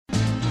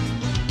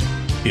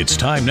It's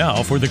time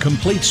now for The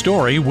Complete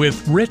Story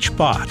with Rich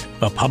Bott,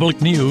 a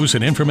public news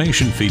and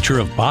information feature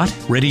of Bott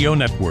Radio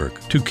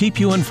Network to keep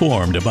you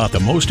informed about the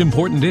most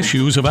important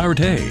issues of our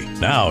day.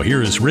 Now,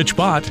 here is Rich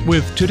Bott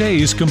with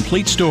today's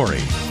Complete Story.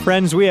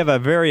 Friends, we have a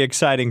very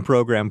exciting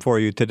program for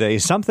you today.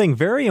 Something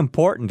very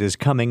important is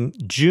coming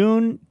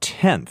June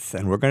 10th,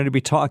 and we're going to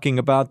be talking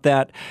about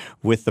that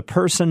with the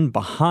person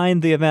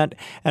behind the event.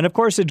 And of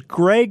course, it's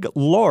Greg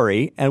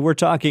Laurie, and we're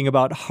talking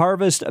about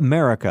Harvest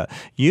America.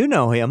 You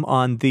know him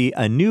on the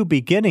A New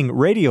Beginning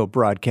radio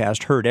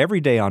broadcast heard every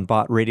day on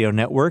Bott Radio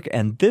Network,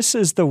 and this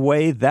is the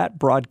way that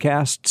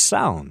broadcast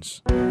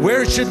sounds.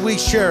 Where should we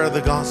share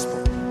the gospel?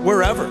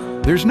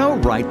 Wherever. There's no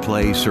right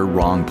place or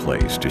wrong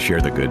place to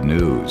share the good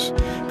news.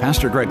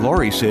 Pastor Greg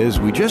Laurie says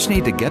we just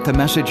need to get the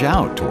message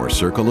out to our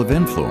circle of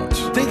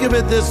influence. Think of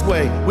it this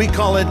way. We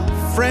call it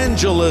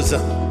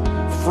frangelism.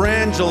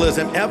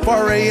 Frangelism,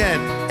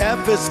 F-R-A-N.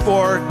 F is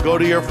for go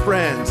to your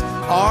friends.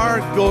 R,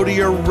 go to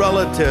your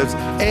relatives.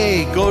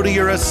 A, go to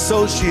your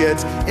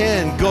associates.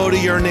 N, go to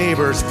your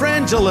neighbors.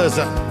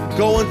 Frangelism.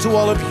 Go into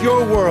all of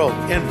your world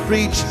and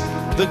preach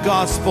the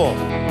gospel.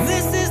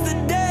 This is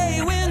the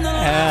day when the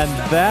And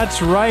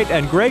that's right.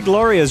 And Greg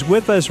Laurie is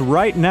with us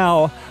right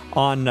now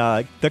on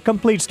the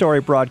Complete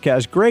Story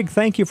broadcast. Greg,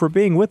 thank you for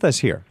being with us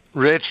here.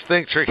 Rich,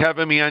 thanks for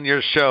having me on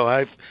your show.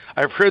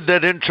 I've heard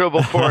that intro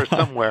before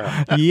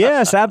somewhere.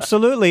 Yes,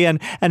 absolutely.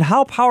 And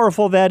how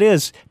powerful that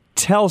is.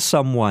 Tell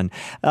someone.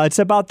 It's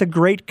about the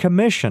Great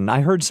Commission.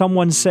 I heard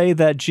someone say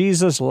that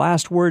Jesus'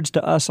 last words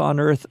to us on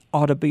earth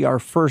ought to be our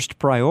first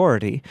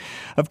priority.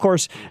 Of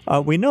course,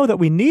 we know that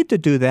we need to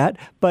do that,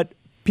 but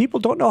people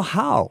don't know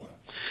how.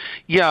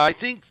 Yeah, I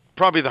think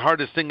probably the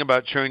hardest thing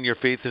about sharing your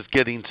faith is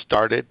getting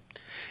started.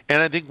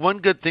 And I think one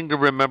good thing to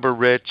remember,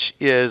 Rich,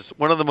 is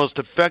one of the most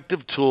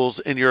effective tools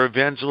in your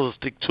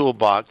evangelistic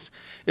toolbox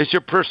is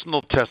your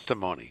personal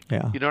testimony.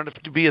 Yeah. You don't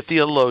have to be a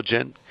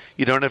theologian.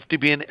 You don't have to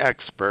be an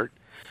expert.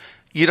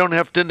 You don't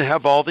have to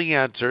have all the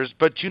answers,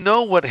 but you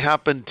know what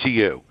happened to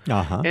you.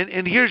 Uh-huh.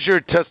 And here's your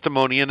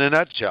testimony in a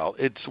nutshell.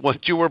 It's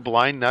what you were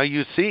blind, now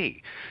you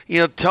see.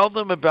 Tell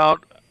them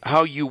about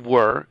how you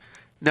were.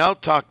 Now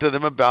talk to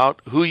them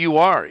about who you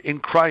are in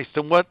Christ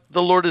and what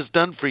the Lord has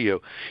done for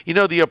you.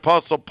 The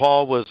Apostle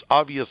Paul was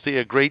obviously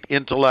a great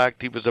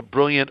intellect. He was a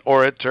brilliant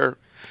orator.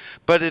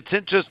 But it's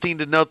interesting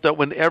to note that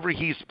whenever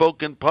he's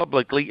spoken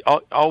publicly,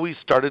 always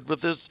started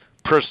with his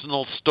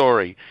personal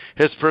story,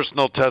 his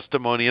personal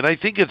testimony. And I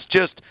think it's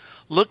just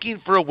looking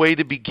for a way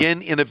to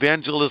begin an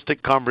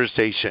evangelistic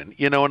conversation.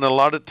 And a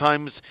lot of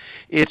times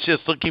it's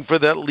just looking for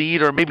that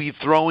lead or maybe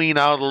throwing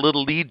out a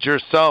little lead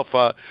yourself,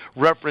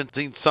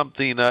 referencing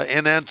something,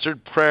 an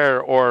answered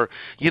prayer, or,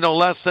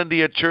 last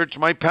Sunday at church,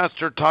 my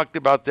pastor talked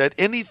about that.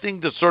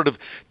 Anything to sort of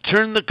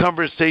turn the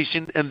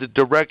conversation in the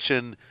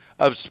direction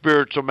of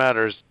spiritual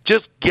matters.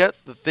 Just get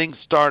the thing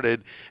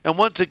started. And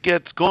once it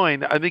gets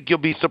going, I think you'll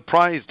be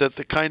surprised at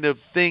the kind of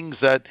things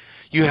that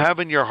you have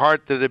in your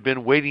heart that have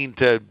been waiting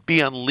to be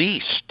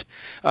unleashed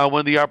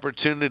when the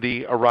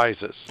opportunity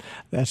arises.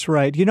 That's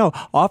right.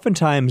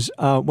 Oftentimes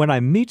when I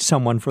meet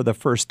someone for the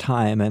first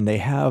time and they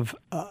have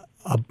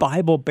a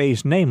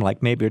Bible-based name,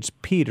 like maybe it's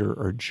Peter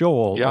or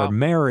Joel or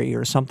Mary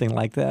or something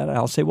like that,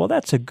 I'll say, well,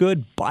 that's a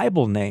good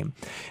Bible name.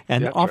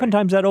 And that's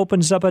oftentimes that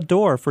opens up a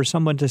door for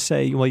someone to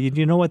say, well,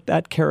 you know what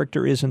that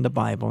character is in the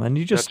Bible. And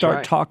you just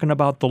start talking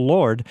about the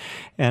Lord,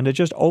 and it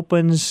just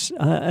opens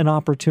an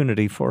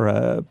opportunity for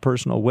a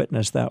personal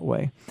witness that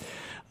way.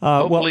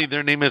 Hopefully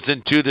their name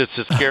isn't Judas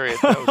Iscariot.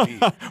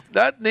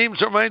 That name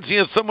reminds me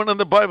of someone in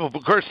the Bible.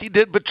 Of course, he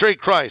did betray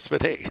Christ,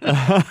 but hey,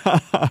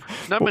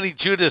 not many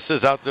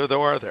Judases out there,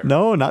 though, are there?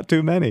 No, not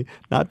too many.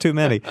 Not too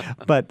many.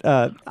 But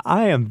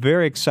I am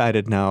very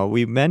excited now.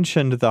 We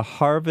mentioned the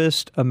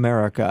Harvest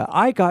America.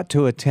 I got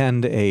to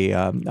attend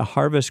a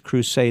Harvest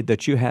Crusade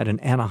that you had in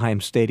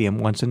Anaheim Stadium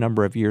once a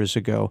number of years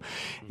ago.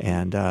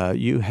 And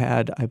you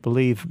had, I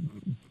believe,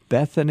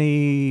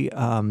 Bethany,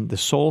 the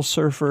Soul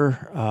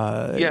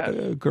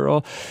Surfer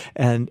girl,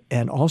 and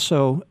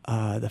also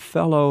the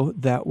fellow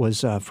that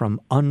was from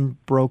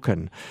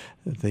Unbroken,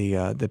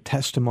 the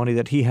testimony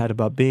that he had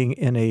about being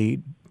in a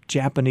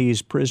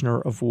Japanese prisoner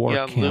of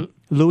war camp.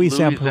 Louis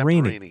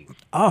Zamperini.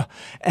 Oh,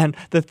 and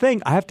the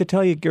thing, I have to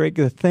tell you, Greg,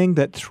 the thing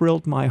that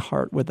thrilled my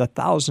heart with the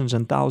thousands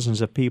and thousands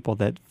of people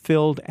that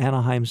filled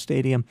Anaheim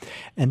Stadium,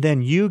 and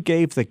then you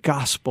gave the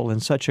gospel in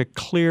such a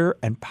clear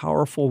and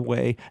powerful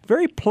way,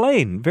 very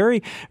plain,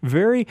 very,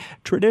 very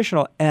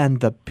traditional, and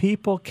the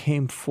people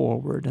came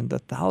forward, and the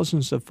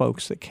thousands of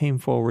folks that came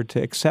forward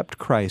to accept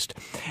Christ.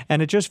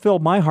 And it just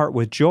filled my heart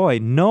with joy,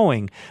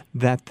 knowing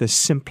that the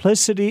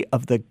simplicity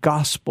of the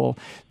gospel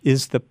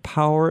is the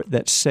power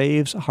that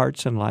saves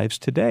hearts and lives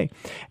today.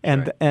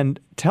 And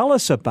tell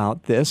us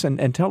about this,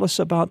 and tell us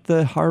about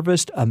the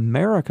Harvest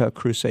America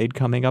Crusade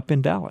coming up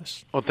in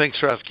Dallas. Well, thanks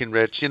for asking,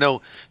 Rich.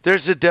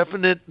 There's a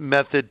definite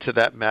method to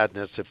that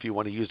madness, if you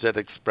want to use that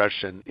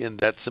expression, in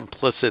that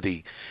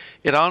simplicity.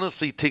 It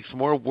honestly takes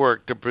more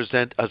work to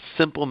present a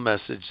simple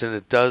message than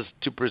it does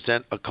to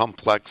present a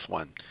complex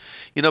one.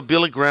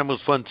 Billy Graham was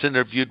once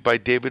interviewed by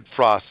David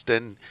Frost,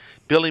 and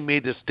Billy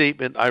made a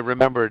statement I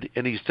remembered,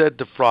 and he said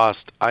to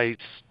Frost, "I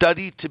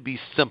study to be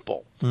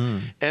simple."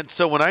 And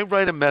so when I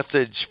write a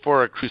message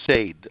for a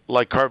crusade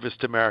like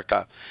Harvest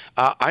America,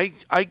 I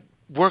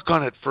work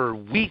on it for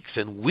weeks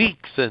and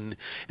weeks and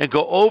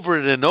go over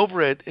it and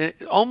over it,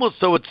 almost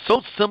so it's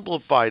so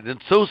simplified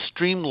and so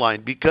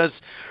streamlined, because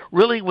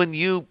really when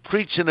you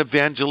preach an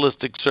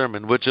evangelistic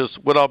sermon, which is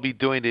what I'll be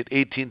doing at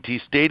AT&T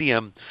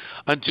Stadium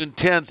on June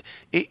 10th,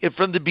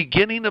 from the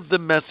beginning of the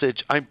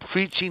message, I'm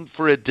preaching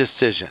for a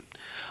decision.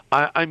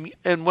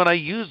 And when I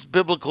use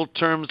biblical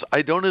terms,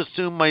 I don't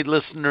assume my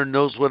listener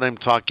knows what I'm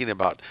talking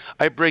about.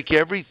 I break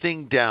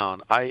everything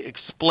down. I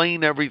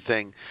explain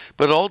everything.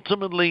 But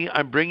ultimately,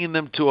 I'm bringing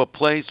them to a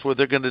place where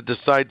they're going to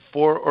decide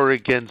for or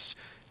against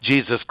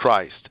Jesus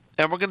Christ.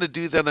 And we're going to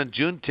do that on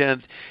June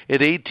 10th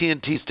at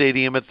AT&T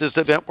Stadium at this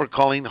event we're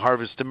calling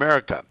Harvest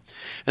America.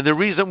 And the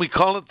reason we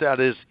call it that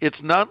is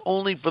it's not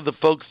only for the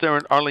folks there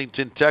in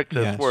Arlington,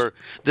 Texas, where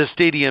the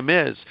stadium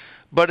is,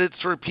 but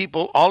it's for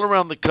people all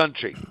around the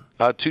country.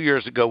 2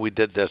 years ago, we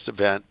did this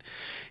event,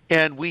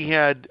 and we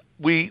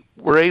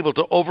were able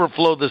to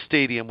overflow the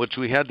stadium, which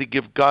we had to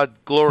give God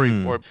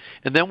glory for.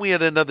 And then we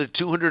had another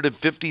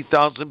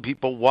 250,000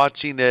 people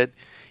watching it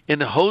in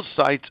host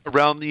sites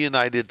around the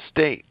United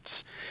States.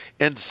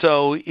 And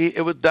so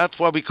that's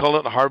why we call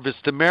it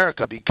Harvest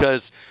America,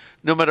 because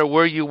no matter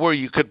where you were,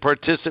 you could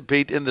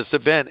participate in this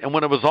event. And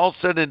when it was all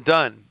said and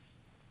done,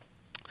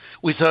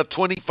 we saw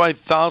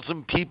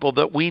 25,000 people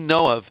that we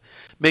know of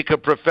make a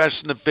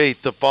profession of faith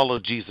to follow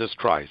Jesus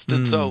Christ.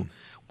 And so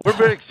we're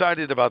very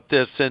excited about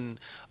this. And,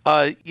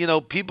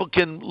 people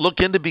can look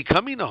into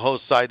becoming a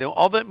host site. And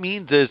all that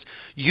means is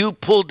you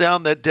pull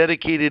down that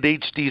dedicated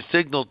HD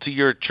signal to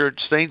your church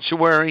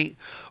sanctuary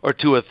or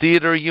to a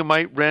theater you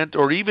might rent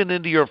or even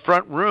into your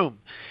front room,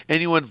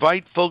 and you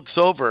invite folks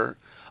over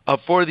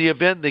for the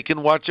event. They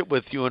can watch it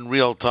with you in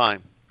real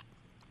time.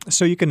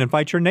 So you can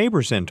invite your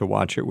neighbors in to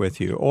watch it with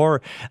you.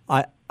 Or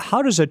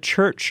how does a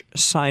church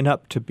sign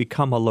up to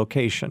become a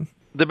location?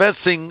 The best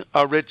thing,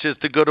 Rich, is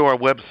to go to our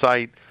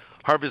website,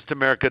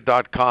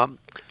 harvestamerica.com.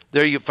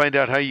 There you find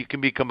out how you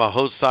can become a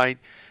host site,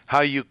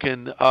 how you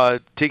can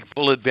take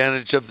full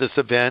advantage of this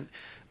event.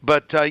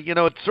 But,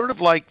 it's sort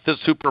of like the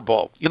Super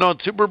Bowl. On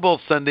Super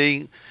Bowl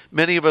Sunday,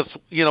 many of us,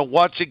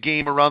 watch a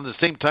game around the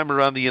same time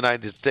around the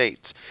United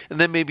States, and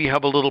then maybe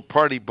have a little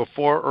party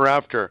before or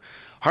after.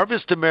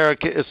 Harvest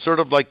America is sort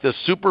of like the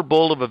Super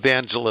Bowl of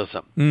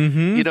evangelism.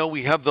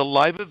 We have the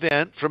live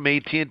event from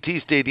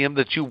AT&T Stadium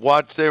that you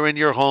watch there in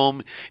your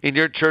home, in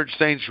your church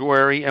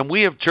sanctuary, and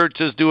we have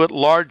churches do it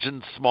large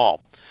and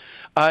small.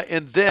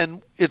 And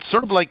then it's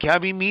sort of like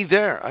having me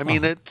there. I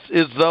mean, it's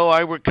as though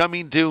I were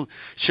coming to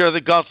share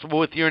the gospel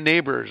with your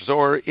neighbors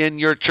or in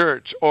your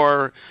church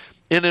or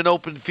in an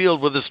open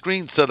field with a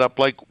screen set up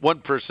like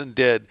one person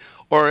did,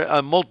 or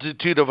a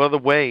multitude of other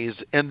ways.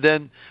 And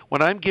then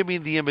when I'm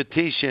giving the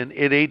invitation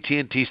at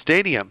AT&T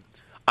Stadium,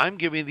 I'm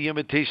giving the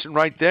invitation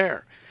right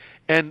there.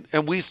 And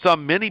we saw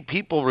many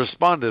people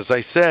respond, as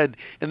I said,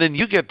 and then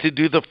you get to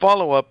do the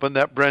follow-up on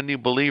that brand new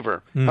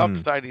believer. How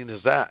exciting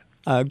is that?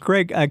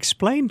 Greg,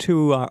 explain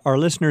to our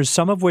listeners,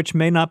 some of which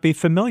may not be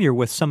familiar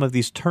with some of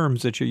these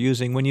terms that you're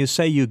using, when you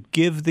say you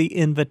give the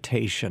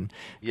invitation.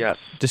 Yes.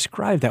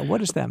 Describe that. What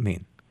does that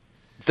mean?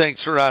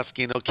 Thanks for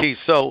asking. Okay,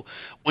 so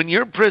when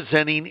you're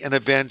presenting an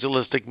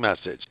evangelistic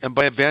message, and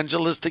by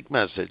evangelistic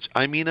message,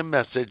 I mean a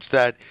message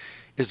that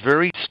is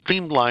very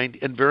streamlined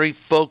and very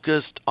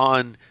focused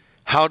on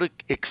how to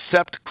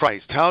accept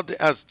Christ, how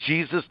to ask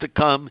Jesus to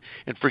come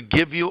and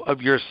forgive you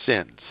of your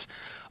sins.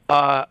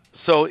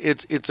 So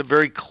it's a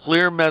very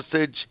clear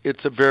message.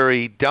 It's a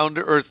very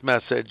down-to-earth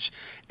message,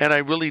 and I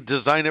really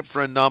design it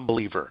for a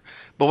non-believer.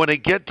 But when I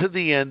get to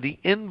the end, the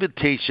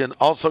invitation,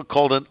 also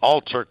called an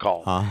altar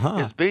call,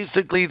 is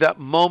basically that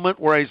moment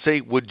where I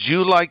say, would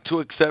you like to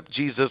accept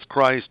Jesus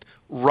Christ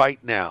right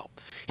now?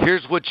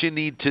 Here's what you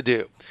need to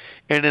do.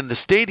 And in the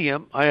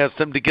stadium, I ask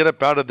them to get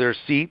up out of their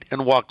seat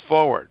and walk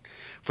forward.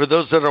 For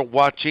those that are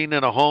watching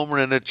in a home or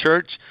in a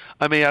church,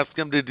 I may ask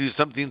them to do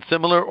something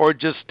similar or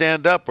just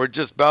stand up or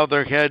just bow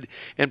their head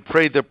and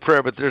pray the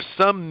prayer. But there's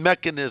some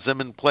mechanism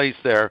in place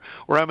there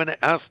where I'm going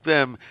to ask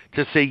them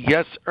to say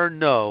yes or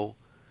no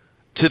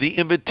to the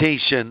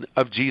invitation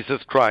of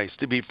Jesus Christ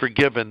to be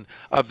forgiven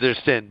of their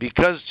sin,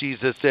 because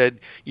Jesus said,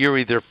 you're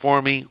either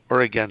for me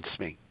or against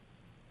me.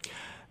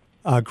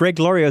 Greg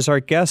Gloria is our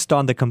guest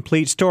on The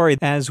Complete Story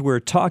as we're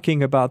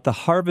talking about the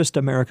Harvest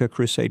America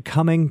Crusade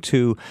coming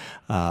to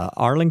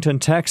Arlington,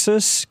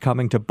 Texas,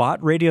 coming to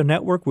Bott Radio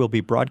Network. We'll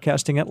be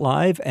broadcasting it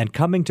live, and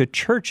coming to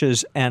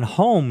churches and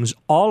homes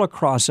all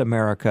across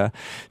America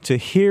to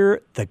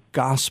hear the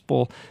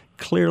gospel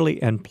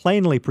clearly and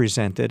plainly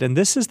presented. And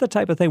this is the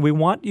type of thing we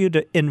want you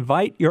to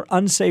invite your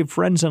unsaved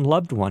friends and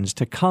loved ones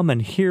to come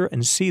and hear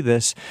and see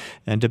this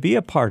and to be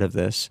a part of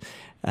this.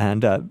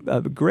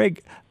 And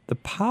Greg, the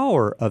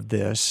power of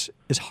this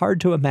is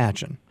hard to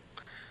imagine.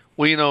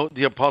 Well,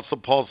 the Apostle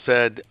Paul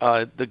said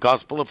the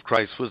gospel of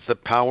Christ was the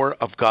power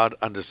of God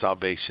unto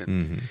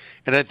salvation.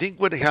 And I think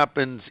what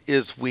happens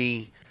is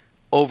we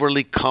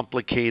overly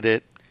complicate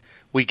it.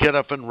 We get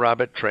up in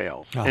rabbit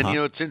trails. And,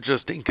 it's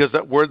interesting because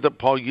that word that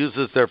Paul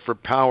uses there for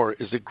power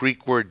is a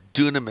Greek word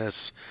dunamis,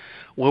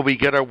 where we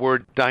get our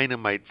word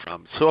dynamite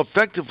from. So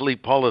effectively,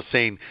 Paul is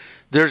saying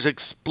there's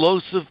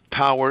explosive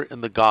power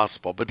in the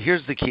gospel. But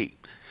here's the key.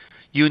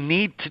 You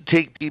need to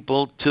take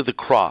people to the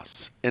cross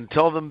and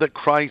tell them that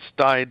Christ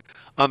died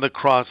on the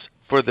cross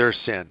for their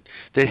sin,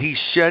 that he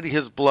shed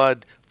his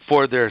blood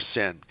for their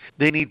sin.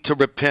 They need to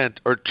repent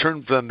or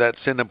turn from that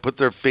sin and put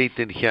their faith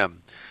in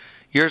him.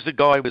 Years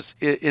ago, I was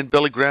in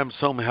Billy Graham's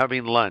home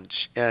having lunch,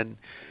 and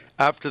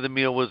after the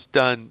meal was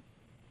done,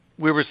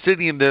 we were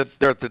sitting there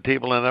at the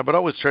table, and I would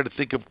always try to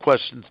think of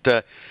questions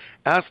to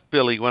ask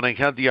Billy when I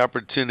had the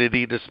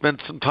opportunity to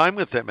spend some time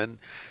with him. And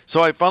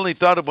so I finally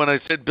thought of when I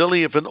said,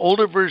 Billy, if an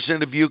older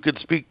version of you could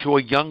speak to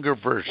a younger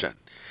version,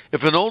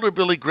 if an older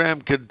Billy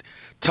Graham could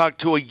talk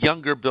to a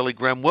younger Billy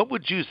Graham, what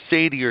would you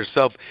say to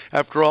yourself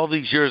after all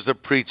these years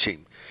of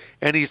preaching?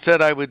 And he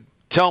said I would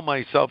tell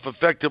myself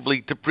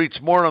effectively to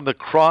preach more on the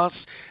cross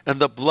and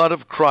the blood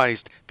of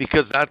Christ,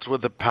 because that's where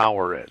the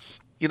power is.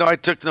 I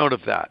took note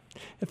of that.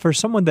 For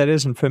someone that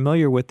isn't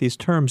familiar with these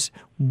terms,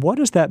 what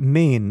does that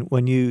mean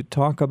when you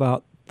talk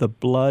about the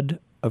blood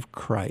of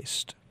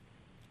Christ?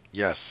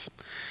 Yes.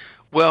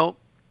 Well,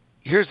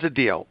 here's the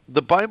deal.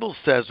 The Bible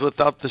says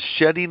without the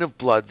shedding of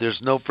blood,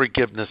 there's no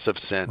forgiveness of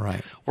sin.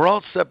 Right. We're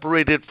all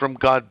separated from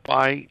God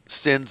by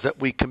sins that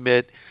we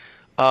commit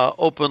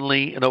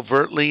openly and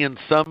overtly, and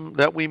some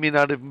that we may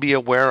not even be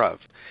aware of.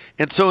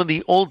 And so in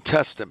the Old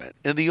Testament,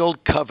 in the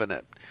Old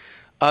Covenant,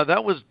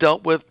 that was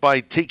dealt with by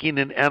taking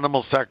an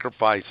animal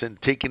sacrifice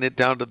and taking it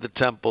down to the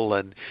temple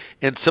and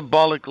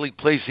symbolically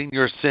placing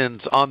your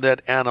sins on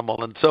that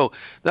animal. And so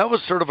that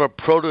was sort of a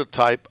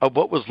prototype of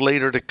what was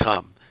later to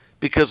come,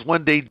 because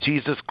one day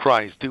Jesus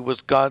Christ, who was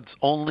God's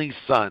only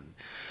Son,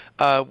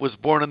 was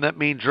born in that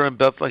manger in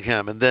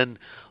Bethlehem and then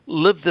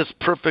lived this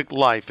perfect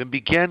life and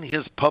began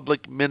his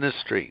public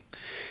ministry.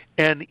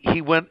 And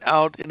he went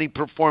out and he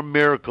performed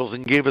miracles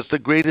and gave us the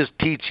greatest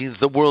teachings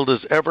the world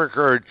has ever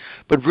heard.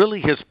 But really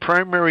his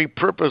primary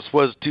purpose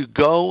was to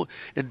go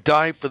and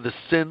die for the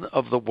sin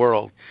of the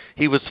world.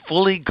 He was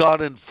fully God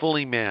and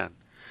fully man.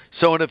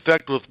 So in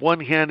effect, with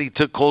one hand he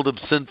took hold of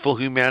sinful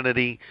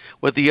humanity.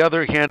 With the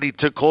other hand he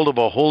took hold of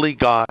a holy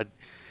God.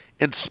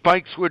 And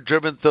spikes were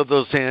driven through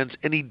those hands.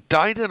 And he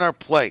died in our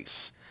place.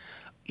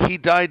 He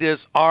died as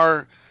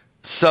our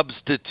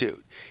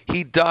substitute.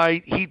 He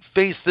died. He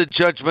faced the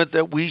judgment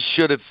that we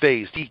should have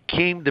faced. He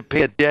came to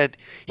pay a debt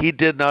he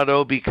did not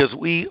owe, because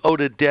we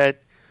owed a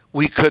debt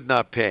we could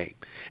not pay.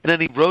 And then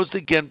he rose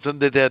again from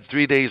the dead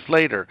 3 days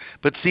later.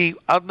 But see,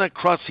 on that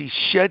cross, he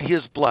shed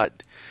his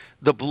blood.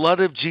 The blood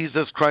of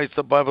Jesus Christ,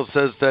 the Bible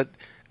says, that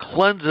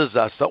cleanses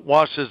us, that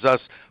washes us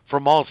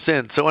from all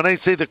sin. So when I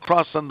say the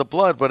cross and the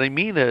blood, what I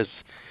mean is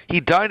he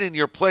died in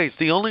your place.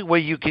 The only way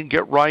you can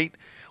get right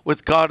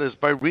with God is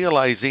by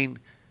realizing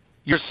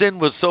your sin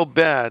was so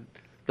bad,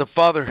 the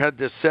Father had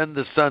to send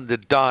the Son to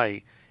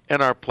die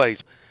in our place.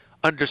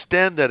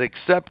 Understand that,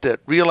 accept it,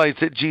 realize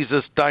that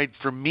Jesus died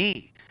for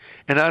me,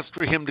 and ask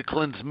for him to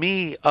cleanse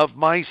me of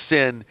my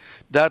sin.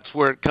 That's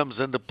where it comes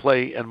into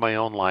play in my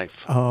own life.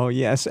 Oh,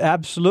 yes,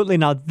 absolutely.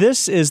 Now,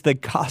 this is the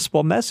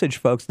gospel message,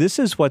 folks. This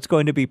is what's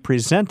going to be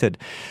presented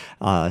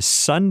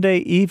Sunday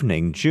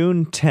evening,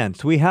 June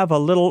 10th. We have a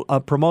little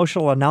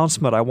promotional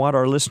announcement. I want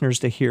our listeners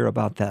to hear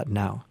about that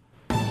now.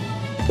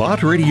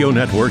 Bott Radio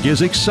Network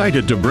is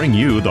excited to bring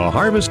you the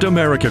Harvest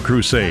America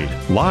Crusade,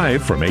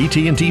 live from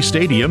AT&T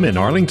Stadium in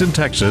Arlington,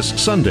 Texas,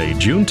 Sunday,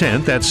 June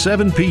 10th at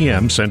 7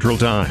 p.m. Central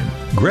Time.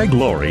 Greg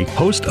Laurie,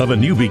 host of A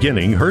New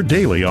Beginning, heard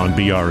daily on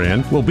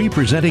BRN, will be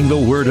presenting the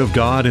Word of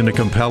God in a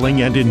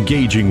compelling and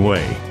engaging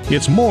way.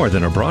 It's more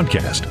than a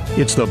broadcast.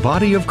 It's the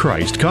body of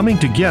Christ coming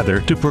together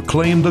to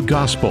proclaim the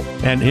gospel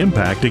and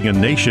impacting a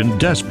nation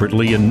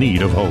desperately in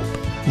need of hope.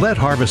 Let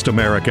Harvest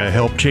America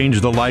help change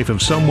the life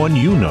of someone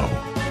you know.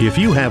 If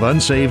you have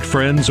unsaved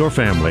friends or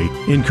family,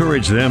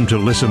 encourage them to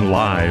listen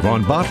live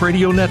on Bott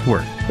Radio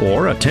Network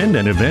or attend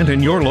an event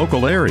in your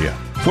local area.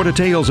 For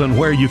details on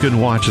where you can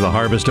watch the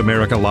Harvest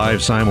America live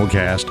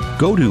simulcast,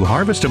 go to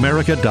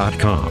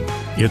harvestamerica.com.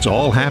 It's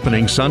all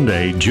happening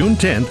Sunday, June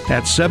 10th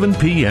at 7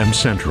 p.m.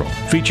 Central,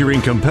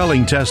 featuring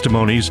compelling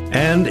testimonies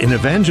and an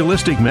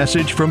evangelistic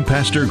message from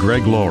Pastor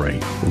Greg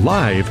Laurie,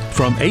 live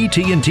from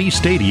AT&T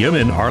Stadium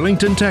in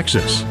Arlington,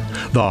 Texas.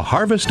 The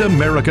Harvest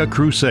America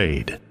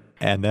Crusade.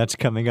 And that's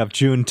coming up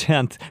June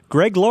 10th.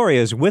 Greg Laurie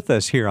is with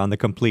us here on The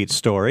Complete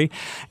Story.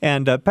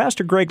 And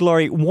Pastor Greg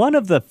Laurie, one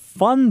of the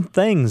fun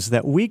things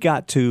that we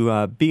got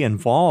to be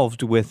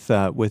involved with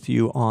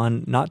you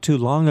on not too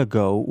long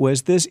ago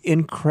was this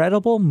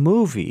incredible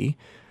movie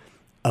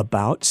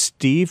about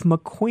Steve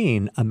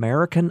McQueen,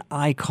 American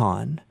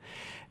icon.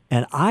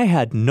 And I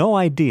had no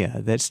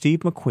idea that Steve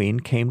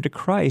McQueen came to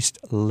Christ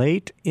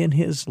late in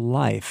his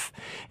life.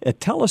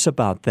 Tell us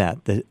about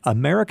that, the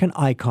American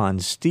icon,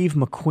 Steve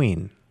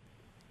McQueen.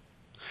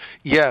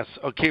 Yes.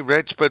 Okay,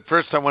 Rich. But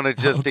first I want to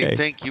just say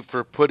thank you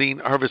for putting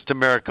Harvest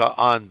America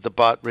on the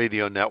Bott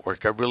Radio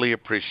Network. I really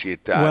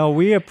appreciate that. Well,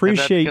 we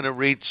appreciate... And that's going to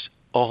reach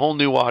a whole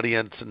new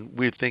audience, and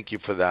we thank you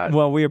for that.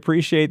 Well, we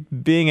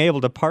appreciate being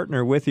able to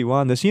partner with you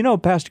on this. You know,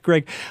 Pastor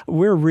Greg,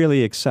 we're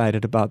really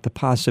excited about the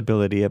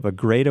possibility of a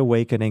Great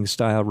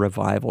Awakening-style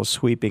revival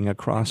sweeping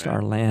across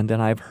our land,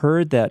 and I've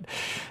heard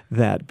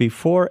that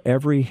before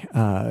every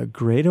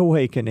Great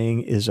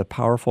Awakening is a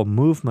powerful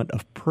movement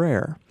of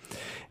prayer.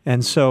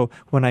 And so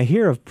when I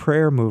hear of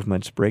prayer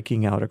movements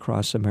breaking out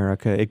across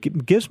America,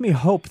 it gives me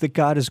hope that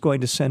God is going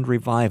to send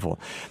revival.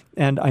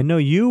 And I know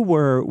you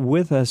were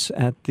with us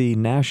at the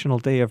National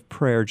Day of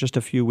Prayer just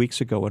a few weeks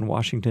ago in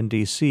Washington,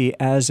 D.C.,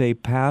 as a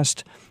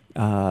past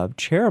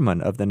chairman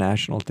of the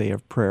National Day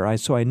of Prayer.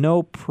 So I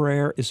know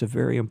prayer is a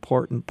very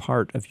important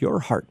part of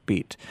your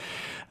heartbeat.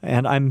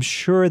 And I'm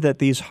sure that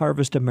these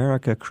Harvest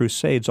America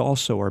crusades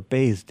also are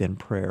bathed in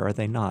prayer, are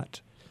they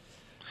not?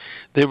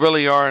 They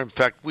really are. In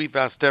fact, we've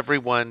asked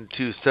everyone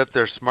to set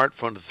their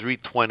smartphone to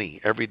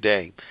 320 every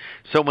day.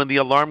 So when the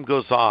alarm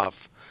goes off,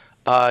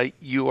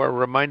 you are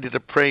reminded to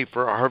pray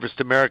for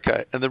Harvest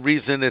America. And the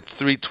reason it's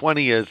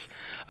 320 is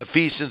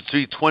Ephesians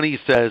 3:20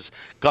 says,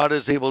 God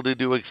is able to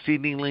do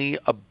exceedingly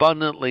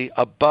abundantly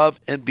above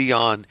and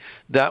beyond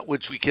that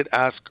which we could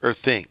ask or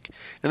think.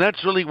 And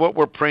that's really what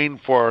we're praying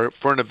for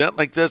an event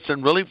like this,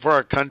 and really for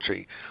our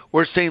country.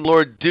 We're saying,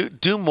 Lord,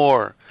 do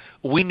more.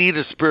 We need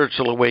a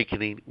spiritual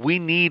awakening. We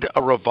need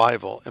a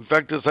revival. In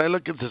fact, as I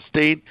look at the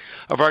state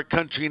of our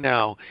country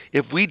now,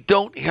 if we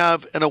don't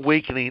have an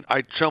awakening,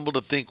 I tremble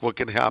to think what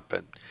can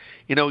happen.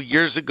 You know,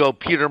 years ago,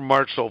 Peter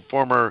Marshall,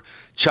 former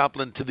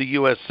chaplain to the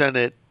U.S.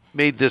 Senate,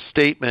 made this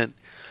statement: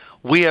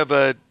 we have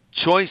a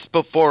choice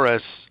before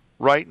us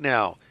right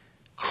now,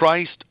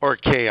 Christ or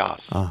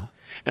chaos.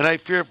 And I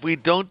fear if we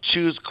don't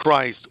choose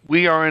Christ,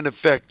 we are in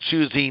effect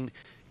choosing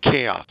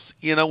chaos.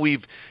 You know,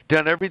 we've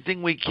done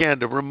everything we can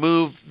to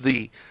remove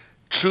the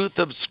truth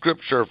of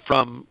Scripture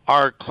from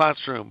our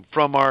classroom,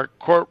 from our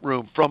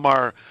courtroom, from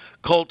our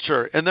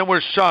culture. And then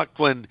we're shocked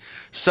when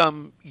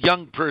some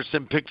young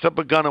person picks up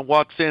a gun and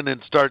walks in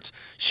and starts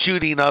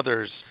shooting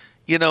others.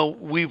 You know,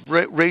 we've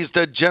raised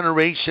a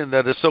generation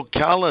that is so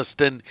calloused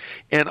and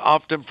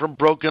often from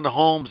broken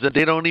homes that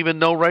they don't even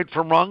know right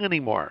from wrong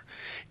anymore.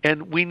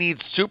 And we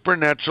need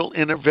supernatural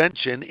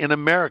intervention in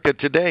America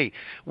today.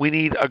 We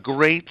need a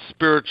great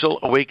spiritual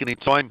awakening.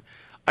 So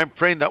I'm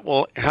praying that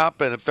will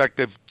happen. In fact,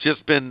 I've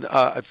just been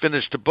I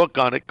finished a book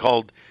on it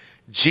called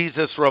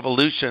Jesus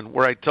Revolution,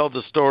 where I tell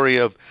the story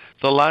of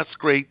the last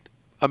great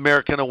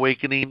American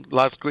awakening,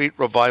 last great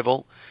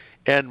revival.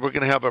 And we're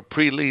going to have a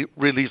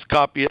pre-release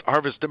copy at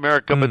Harvest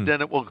America, but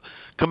then it will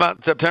come out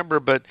in September.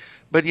 But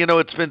you know,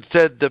 it's been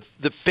said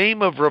the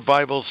fame of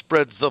revival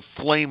spreads the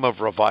flame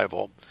of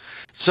revival.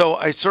 So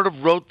I sort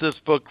of wrote this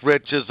book,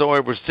 Rich, as though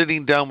I were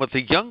sitting down with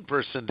a young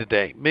person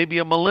today, maybe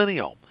a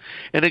millennial,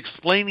 and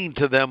explaining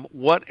to them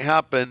what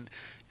happened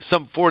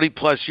some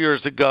 40-plus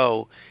years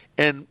ago,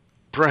 and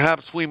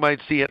perhaps we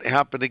might see it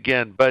happen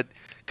again. But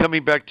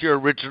coming back to your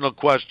original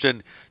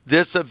question,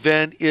 this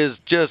event is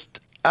just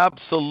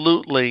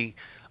absolutely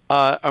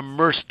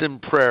immersed in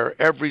prayer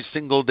every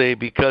single day,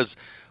 because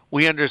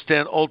we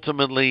understand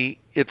ultimately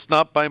it's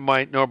not by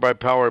might nor by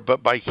power,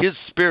 but by His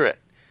Spirit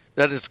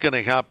that it's going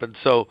to happen.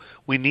 So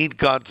we need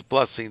God's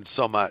blessing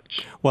so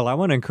much. Well, I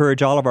want to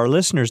encourage all of our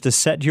listeners to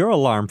set your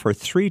alarm for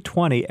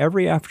 3:20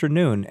 every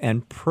afternoon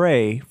and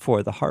pray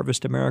for the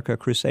Harvest America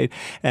Crusade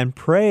and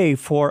pray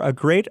for a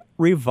great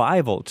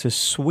revival to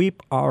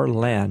sweep our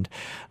land.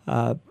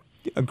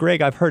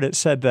 Greg, I've heard it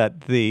said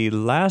that the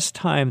last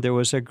time there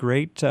was a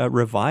great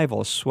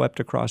revival swept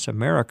across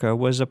America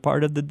was a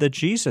part of the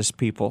Jesus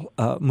People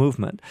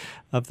movement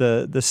of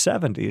the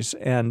 70s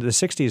and the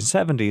 60s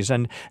and 70s,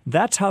 and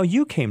that's how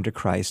you came to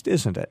Christ,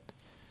 isn't it?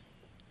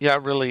 Yeah,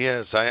 it really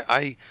is.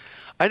 I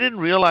didn't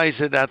realize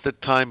it at the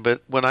time,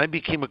 but when I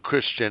became a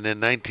Christian in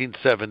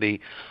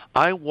 1970,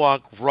 I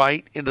walked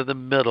right into the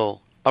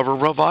middle of a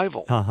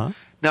revival.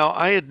 Now,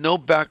 I had no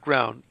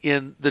background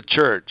in the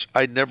church.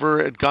 I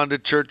never had gone to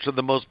church for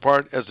the most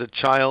part as a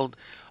child.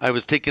 I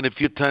was taken a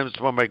few times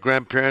by my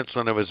grandparents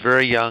when I was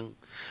very young.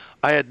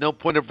 I had no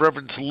point of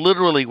reference.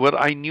 Literally, what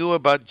I knew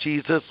about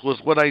Jesus was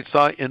what I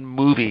saw in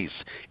movies,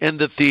 in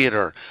the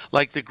theater,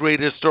 like The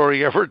Greatest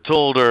Story Ever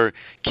Told or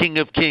King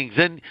of Kings.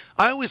 And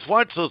I always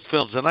watched those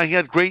films, and I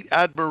had great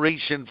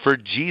admiration for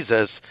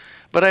Jesus,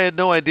 but I had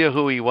no idea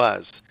who He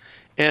was.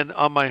 And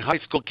on my high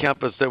school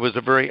campus, there was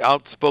a very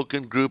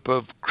outspoken group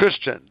of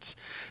Christians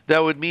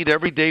that would meet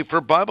every day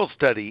for Bible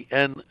study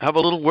and have a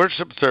little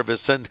worship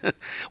service. And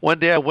one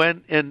day I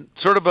went and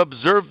sort of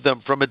observed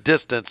them from a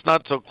distance,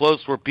 not so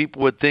close where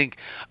people would think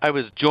I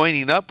was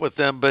joining up with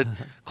them, but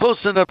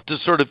close enough to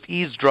sort of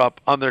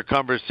eavesdrop on their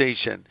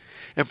conversation.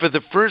 And for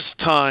the first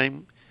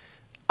time,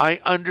 I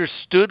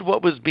understood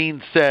what was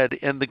being said.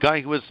 And the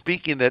guy who was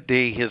speaking that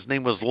day, his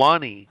name was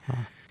Lonnie.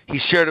 He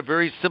shared a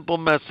very simple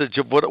message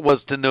of what it was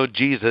to know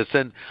Jesus.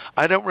 And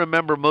I don't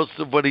remember most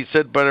of what he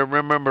said, but I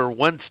remember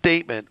one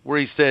statement where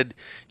he said,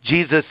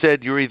 Jesus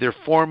said, you're either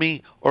for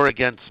me or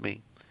against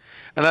me.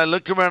 And I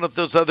looked around at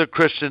those other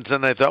Christians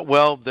and I thought,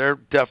 well, they're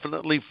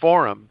definitely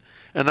for Him.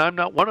 And I'm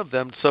not one of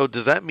them, so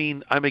does that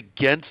mean I'm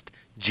against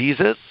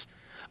Jesus?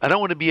 I don't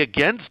want to be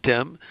against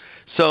him.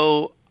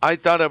 So I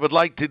thought I would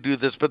like to do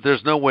this, but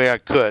there's no way I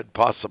could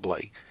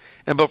possibly.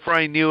 And before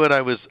I knew it,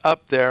 I was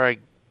up there. I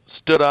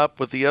stood up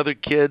with the other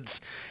kids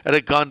that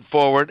had gone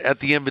forward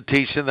at the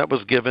invitation that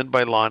was given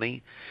by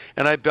Lonnie.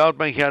 And I bowed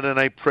my head and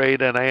I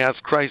prayed and I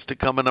asked Christ to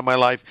come into my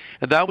life.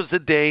 And that was the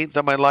day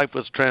that my life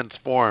was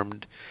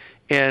transformed.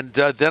 And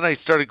then I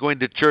started going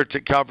to church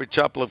at Calvary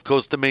Chapel of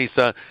Costa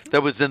Mesa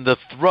that was in the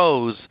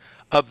throes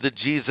of the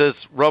Jesus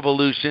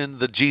Revolution,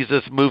 the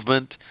Jesus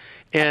movement.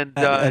 And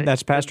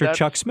that's Pastor that's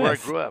Chuck Smith. Where I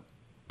grew up.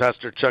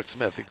 Pastor Chuck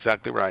Smith,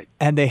 exactly right.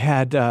 And they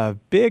had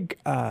big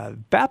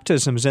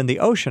baptisms in the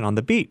ocean on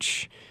the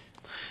beach.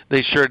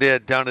 They sure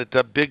did down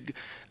at Big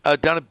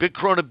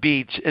Corona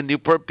Beach in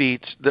Newport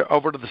Beach. There,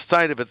 over to the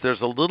side of it,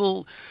 there's a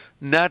little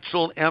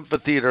natural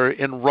amphitheater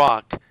in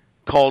rock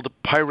called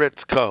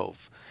Pirates Cove,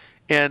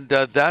 and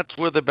that's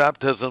where the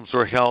baptisms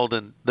were held.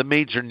 And the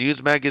major news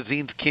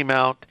magazines came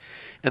out,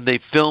 and they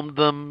filmed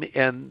them,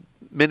 and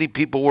many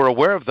people were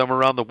aware of them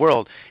around the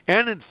world.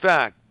 And in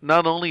fact,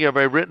 not only have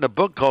I written a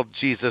book called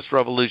Jesus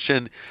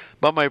Revolution,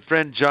 but my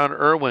friend John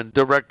Irwin,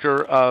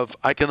 director of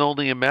I Can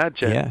Only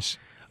Imagine. Yes.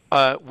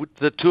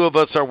 The two of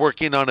us are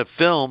working on a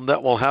film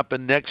that will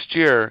happen next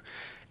year,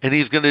 and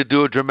he's going to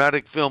do a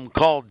dramatic film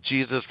called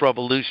Jesus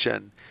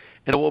Revolution.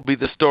 And it will be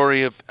the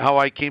story of how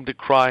I came to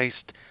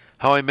Christ,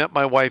 how I met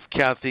my wife,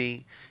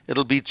 Kathy.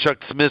 It'll be Chuck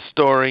Smith's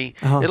story.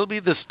 Uh-huh. It'll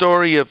be the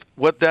story of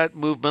what that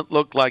movement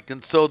looked like.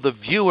 And so the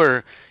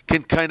viewer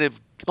can kind of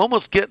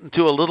almost get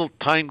into a little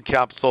time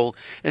capsule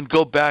and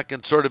go back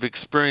and sort of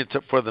experience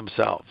it for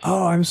themselves.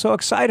 Oh, I'm so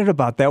excited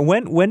about that.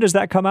 When does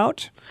that come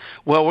out?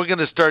 Well, we're going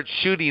to start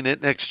shooting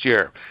it next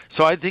year.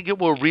 So I think it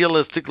will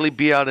realistically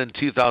be out in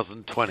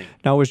 2020.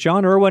 Now, was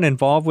John Irwin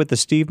involved with the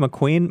Steve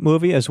McQueen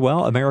movie as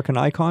well, American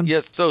Icon?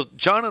 Yes, so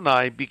John and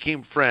I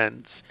became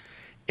friends.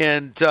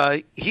 And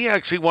he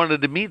actually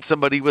wanted to meet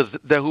somebody who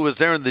was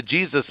there in the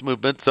Jesus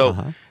movement.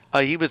 So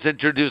he was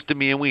introduced to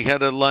me, and we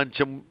had a lunch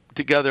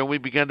together, and we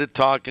began to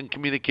talk and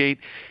communicate.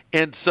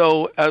 And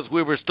so as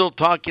we were still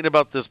talking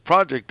about this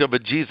project of a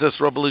Jesus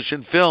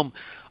Revolution film,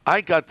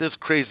 I got this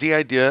crazy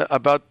idea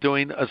about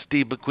doing a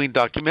Steve McQueen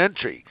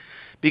documentary,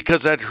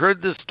 because I'd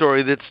heard this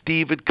story that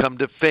Steve had come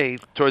to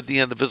faith toward the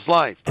end of his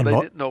life, but I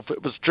didn't know if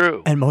it was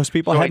true. And most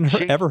people hadn't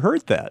ever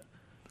heard that.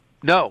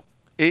 No,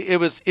 it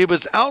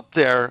was out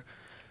there,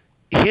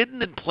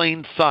 hidden in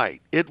plain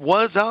sight. It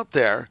was out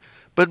there,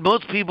 but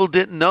most people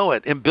didn't know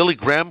it. And Billy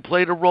Graham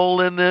played a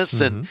role in this,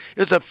 and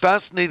it's a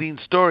fascinating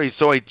story.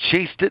 So I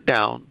chased it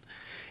down,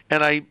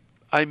 and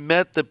I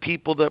met the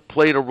people that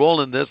played a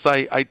role in this.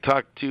 I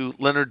talked to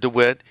Leonard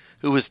DeWitt,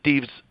 who was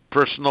Steve's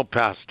personal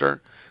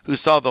pastor, who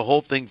saw the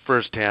whole thing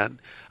firsthand.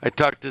 I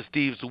talked to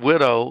Steve's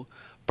widow,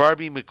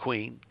 Barbie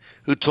McQueen,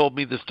 who told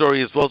me the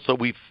story as well. So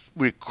we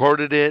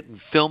recorded it and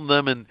filmed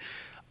them, and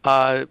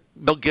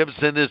Mel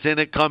Gibson is in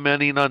it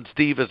commenting on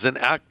Steve as an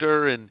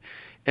actor, and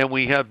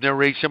we have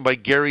narration by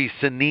Gary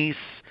Sinise,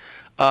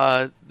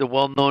 the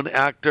well-known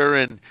actor.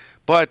 And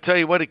boy, I tell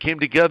you what, it came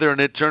together,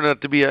 and it turned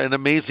out to be an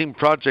amazing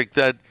project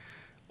that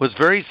was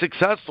very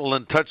successful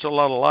and touched a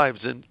lot of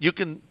lives. And you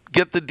can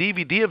get the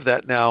DVD of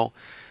that now.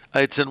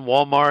 It's in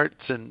Walmart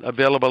and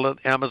available at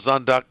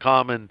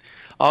Amazon.com, and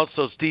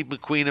also Steve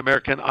McQueen,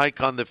 American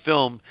Icon, the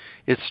film,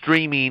 is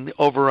streaming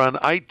over on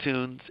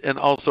iTunes and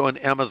also on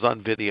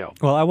Amazon Video.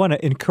 Well, I want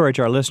to encourage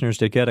our listeners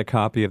to get a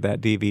copy of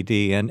that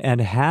DVD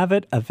and have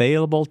it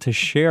available to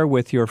share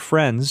with your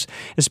friends,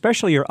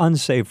 especially your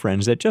unsaved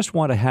friends that just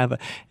want to have,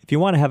 if you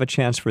want to have a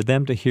chance for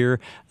them to hear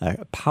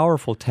a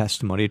powerful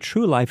testimony, a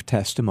true life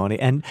testimony.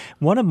 And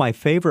one of my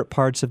favorite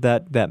parts of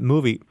that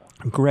movie,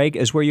 Greg,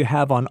 is where you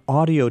have on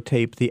audio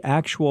tape the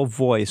actual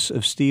voice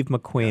of Steve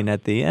McQueen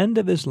at the end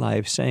of his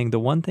life saying the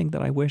one thing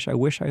that I wish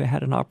I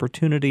had an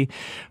opportunity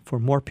for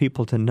more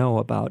people to know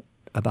about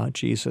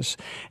Jesus.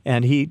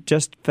 And he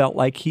just felt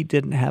like he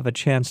didn't have a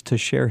chance to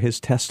share his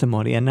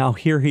testimony. And now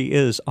here he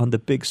is on the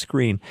big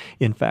screen,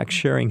 in fact,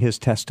 sharing his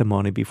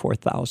testimony before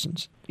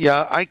thousands.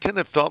 Yeah, I kind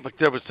of felt like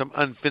there was some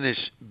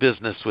unfinished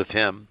business with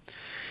him.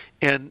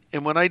 And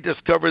when I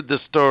discovered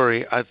the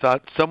story, I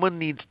thought someone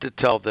needs to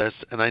tell this,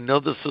 and I know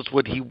this is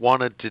what he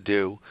wanted to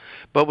do,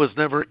 but was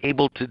never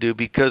able to do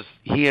because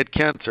he had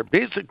cancer.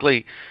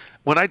 Basically,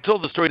 when I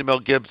told the story to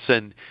Mel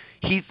Gibson,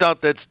 he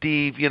thought that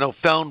Steve,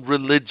 found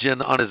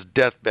religion on his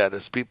deathbed,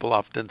 as people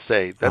often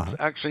say. That's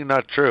actually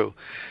not true.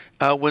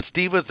 When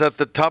Steve was at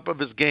the top of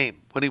his game,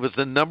 when he was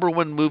the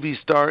 #1 movie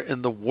star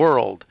in the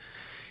world,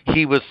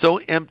 he was so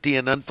empty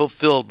and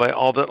unfulfilled by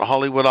all that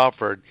Hollywood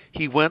offered,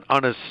 he went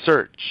on a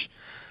search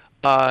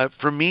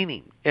for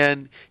meaning.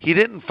 And he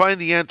didn't find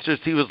the answers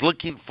he was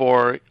looking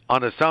for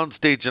on a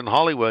soundstage in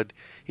Hollywood.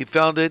 He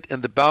found it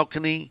in the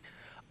balcony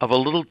of a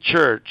little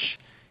church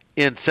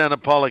in Santa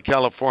Paula,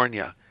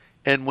 California.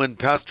 And when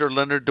Pastor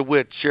Leonard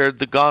DeWitt shared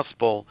the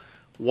gospel,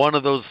 one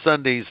of those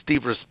Sundays,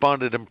 Steve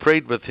responded and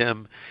prayed with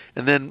him,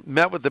 and then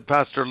met with the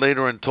pastor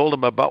later and told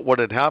him about what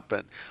had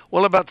happened.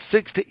 Well, about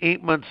 6 to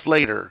 8 months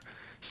later,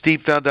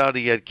 Steve found out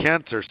he had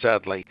cancer,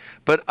 sadly.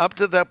 But up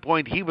to that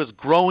point, he was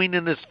growing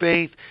in his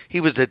faith. He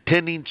was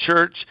attending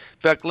church.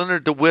 In fact,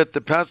 Leonard DeWitt,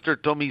 the pastor,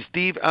 told me,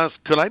 Steve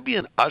asked, could I be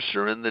an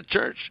usher in the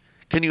church?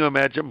 Can you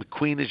imagine?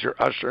 McQueen is your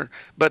usher.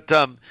 But,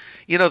 so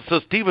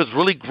Steve was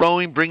really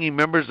growing, bringing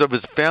members of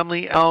his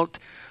family out.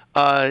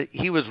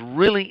 He was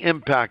really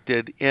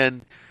impacted.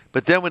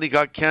 But then when he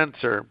got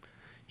cancer,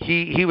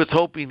 he was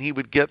hoping he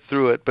would get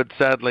through it. But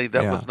sadly,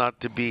 that was not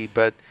to be.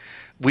 But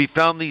we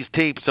found these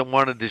tapes and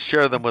wanted to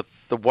share them with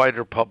the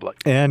wider public.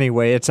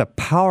 Anyway, it's a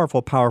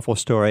powerful, powerful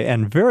story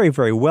and very,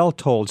 very well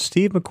told.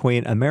 Steve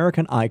McQueen,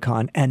 American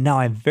icon. And now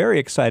I'm very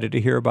excited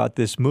to hear about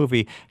this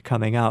movie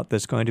coming out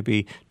that's going to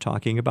be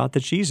talking about the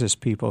Jesus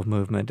People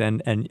movement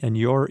and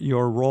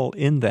your role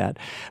in that.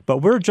 But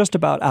we're just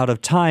about out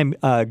of time.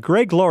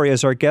 Greg Laurie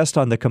is our guest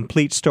on The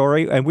Complete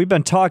Story, and we've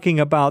been talking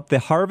about the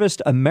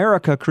Harvest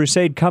America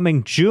Crusade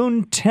coming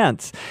June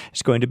 10th.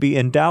 It's going to be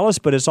in Dallas,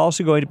 but it's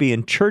also going to be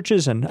in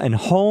churches and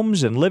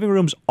homes and living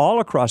rooms all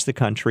across the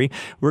country.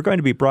 We're going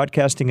to be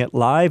broadcasting it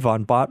live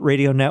on Bott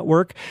Radio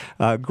Network.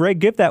 Greg,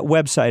 give that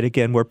website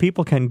again where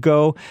people can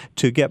go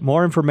to get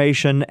more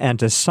information and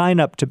to sign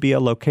up to be a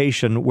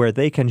location where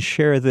they can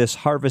share this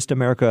Harvest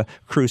America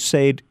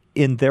Crusade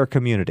in their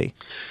community.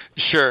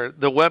 Sure.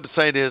 The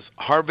website is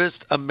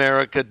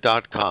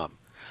harvestamerica.com.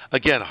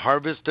 Again,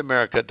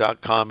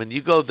 harvestamerica.com. And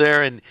you go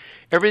there and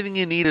everything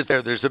you need is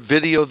there. There's a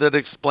video that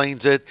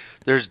explains it.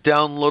 There's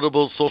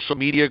downloadable social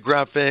media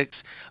graphics.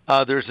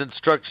 There's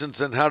instructions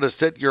on how to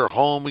set your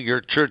home or your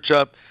church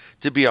up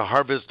to be a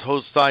Harvest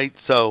host site.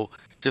 So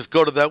just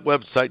go to that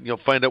website and you'll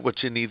find out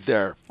what you need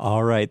there.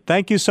 All right.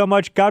 Thank you so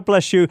much. God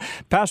bless you,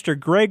 Pastor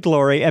Greg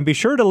Laurie. And be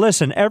sure to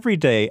listen every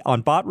day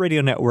on Bott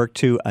Radio Network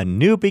to A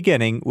New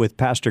Beginning with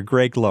Pastor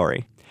Greg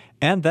Laurie.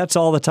 And that's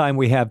all the time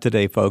we have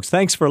today, folks.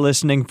 Thanks for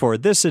listening for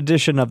this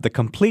edition of The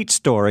Complete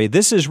Story.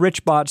 This is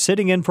Rich Bott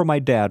sitting in for my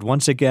dad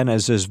once again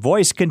as his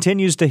voice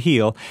continues to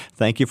heal.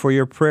 Thank you for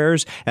your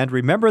prayers. And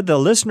remember the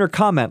listener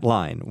comment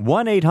line,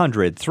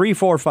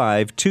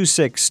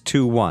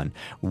 1-800-345-2621.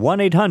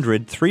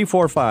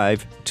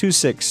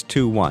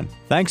 1-800-345-2621.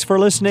 Thanks for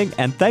listening,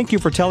 and thank you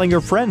for telling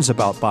your friends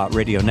about Bott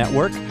Radio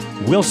Network.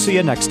 We'll see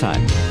you next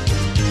time.